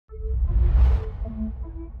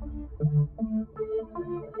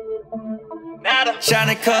Nato.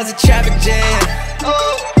 Tryna cause a traffic jam.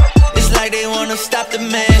 It's like they wanna stop the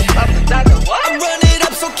man. I run it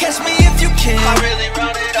up, so catch me if you can. I really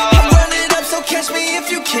run it up. I run it up, so catch me if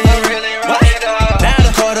you can. I really run it up. Nato.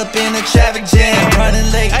 Caught up in a traffic jam,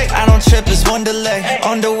 running late. I don't trip, it's one delay.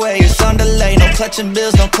 On the way, it's on delay. No clutching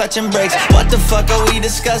bills, no clutching brakes. What the fuck are we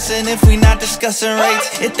discussing if we not discussing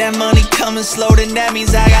rates? If that money coming slow, then that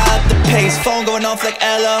means I got up the pace. Phone going off like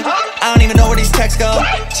Ella. I don't even know where these texts go.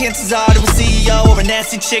 Chances are it was CEO or a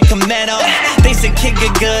nasty chick commando. They said kid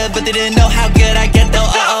get good, but they didn't know how good I get though.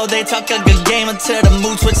 They talk a good game until the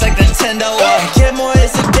mood switch like Nintendo. Get more,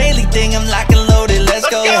 it's a daily thing, I'm locked and loaded, let's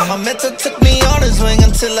go. My mentor took me on his wing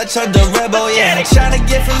until I tried the rebel, yeah. Tryna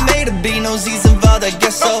get from A to B, no Z's involved, I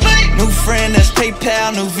guess so. New friend, that's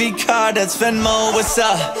PayPal, new V-card, that's Venmo, what's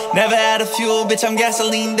up? Never had a fuel, bitch, I'm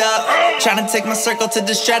gasolined up. Tryna take my circle to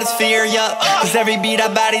the stratosphere, yup. Cause every beat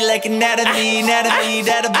I body like anatomy,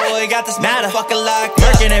 that a boy got this motherfucker locked.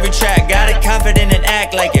 Working every track, got it confident and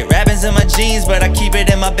act like it. Rapping's in my jeans, but I keep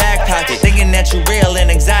it in my back pocket. Thinking that you real and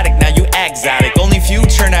exotic, now you exotic. Only few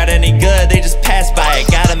turn out any good, they just pass by it.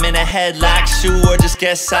 Got them in a headlock, shoe or just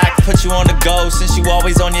get socked. Put you on the go since you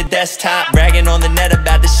always on your desktop. Bragging on the net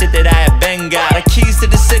about the shit that I have been got. The keys to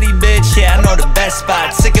the city, bitch, yeah, I know the best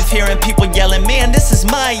spot. Sick of hearing people yelling, man, this is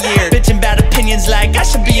my year. Bitching about opinions like I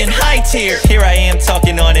should be in high tier. Here I am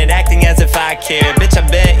talking on it, acting as if I care. Bitch, I've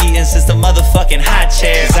been eating since the motherfucking hot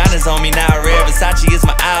chair. Designer's on me now, rare, Versace is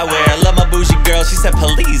my eyewear. I love my bougie girl, she said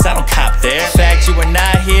please, I don't cop there. The fact you are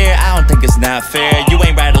not here, I don't think it's not fair. You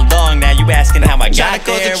ain't right along, now you asking how I got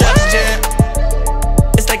there.